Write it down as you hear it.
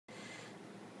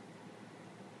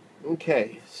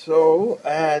Okay, so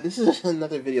this is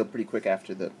another video pretty quick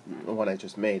after the one I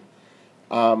just made.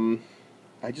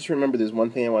 I just remember there's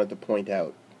one thing I wanted to point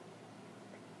out.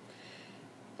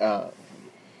 I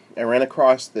ran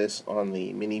across this on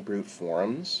the Minibrute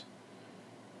forums,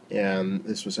 and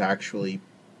this was actually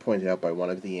pointed out by one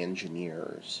of the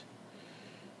engineers.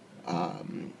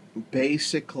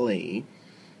 Basically,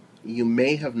 you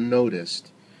may have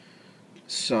noticed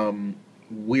some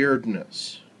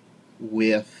weirdness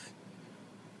with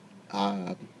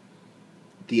the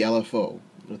LFO,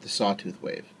 with the Sawtooth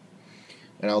wave.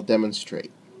 And I'll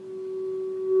demonstrate.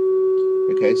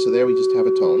 Okay, so there we just have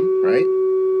a tone, right?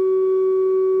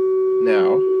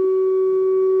 Now,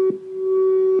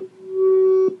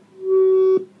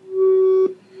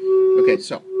 okay,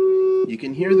 so you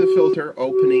can hear the filter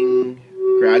opening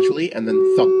gradually and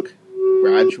then thunk,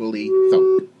 gradually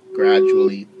thunk,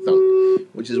 gradually thunk,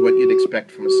 which is what you'd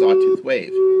expect from a Sawtooth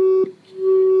wave.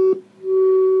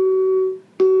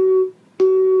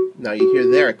 Now you hear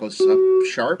there it goes up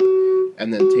sharp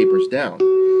and then tapers down,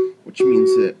 which means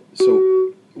that,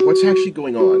 so what's actually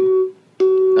going on?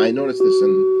 I noticed this,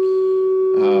 and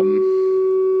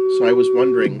so I was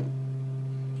wondering,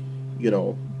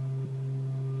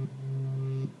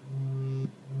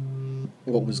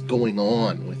 what was going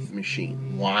on with the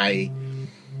machine, why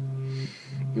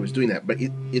it was doing that. But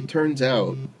it turns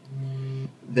out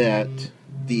that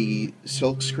the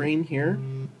silk screen here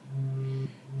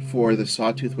for the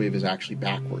Sawtooth wave is actually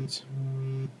backwards.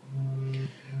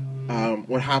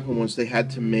 What happened was they had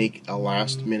to make a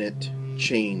last-minute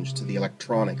change to the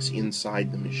electronics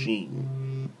inside the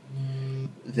machine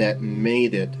that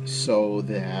made it so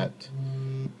that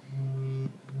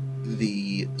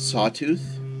the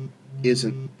Sawtooth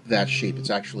isn't that shape. It's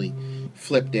actually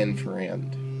flipped end for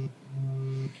end.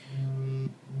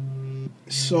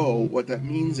 So what that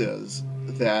means is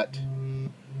that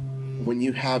when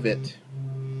you have it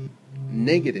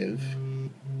negative,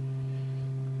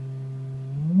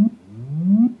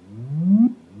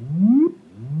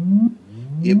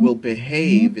 it will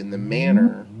behave in the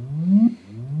manner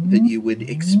that you would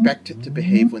expect it to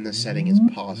behave when the setting is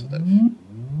positive.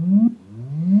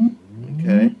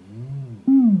 Okay?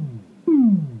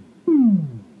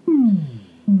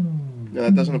 Now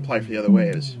that doesn't apply for the other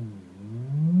waves.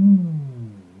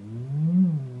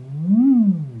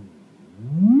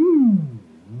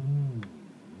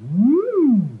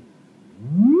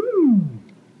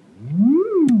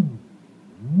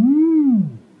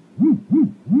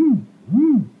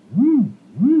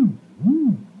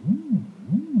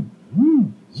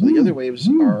 So the other waves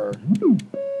are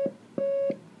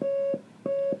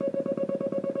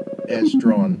as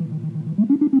drawn,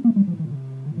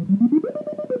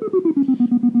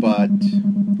 but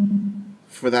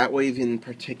for that wave in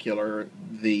particular,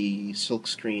 the silk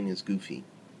screen is goofy,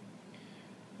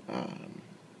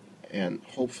 and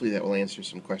hopefully that will answer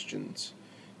some questions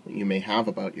that you may have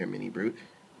about your Minibrute.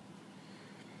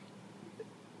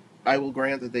 I will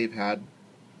grant that they've had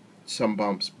some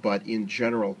bumps, but in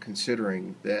general,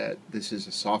 considering that this is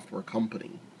a software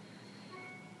company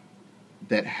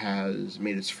that has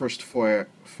made its first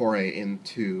foray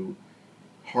into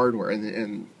hardware,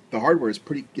 and the hardware is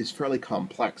fairly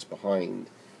complex behind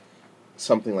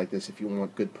something like this if you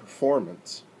want good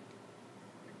performance,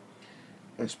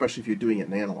 especially if you're doing it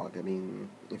in analog. I mean,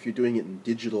 if you're doing it in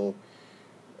digital,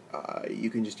 you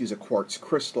can just use a quartz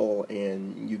crystal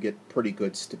and you get pretty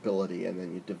good stability, and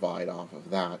then you divide off of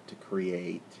that to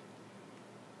create,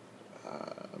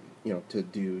 to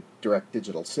do direct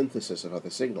digital synthesis of other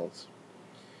signals.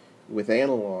 With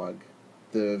analog,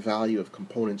 the value of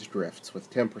components drifts with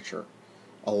temperature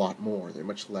a lot more. They're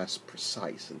much less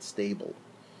precise and stable.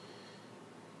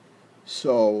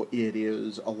 So it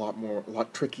is a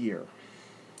lot trickier,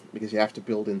 because you have to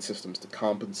build in systems to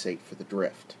compensate for the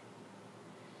drift.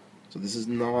 So this is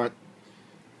not,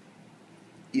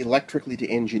 electrically to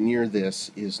engineer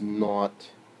this is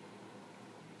not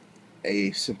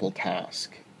a simple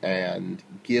task, and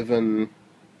given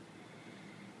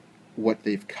what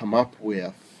they've come up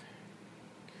with,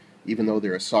 even though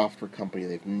they're a software company,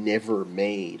 they've never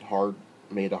made a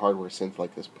hardware synth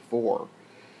like this before,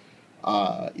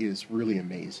 is really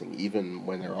amazing, even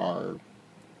when there are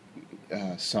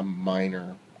some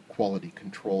minor quality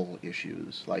control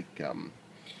issues, like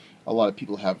a lot of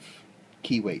people have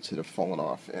key weights that have fallen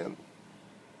off. And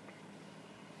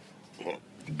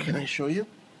can I show you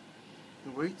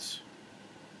the weights?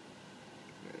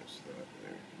 There's that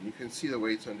there. You can see the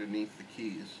weights underneath the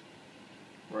keys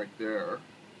right there.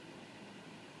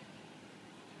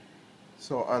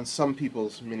 So on some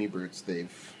people's Minibrutes,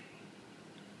 they've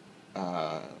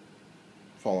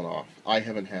fallen off. I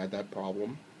haven't had that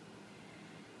problem.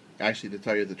 Actually, to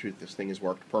tell you the truth, this thing has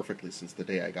worked perfectly since the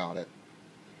day I got it,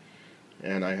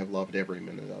 and I have loved every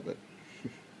minute of it.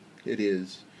 It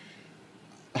is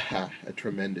a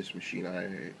tremendous machine.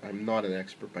 I'm not an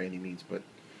expert by any means, but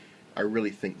I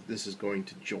really think this is going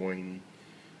to join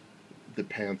the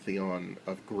pantheon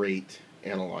of great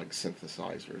analog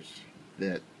synthesizers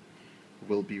that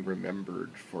will be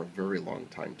remembered for a very long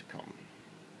time to come.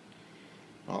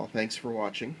 Well, thanks for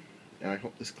watching, and I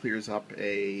hope this clears up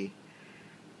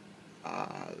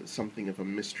something of a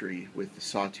mystery with the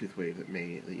sawtooth wave that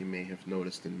you may have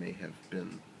noticed and may have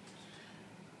been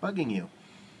bugging you.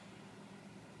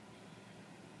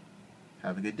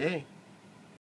 Have a good day.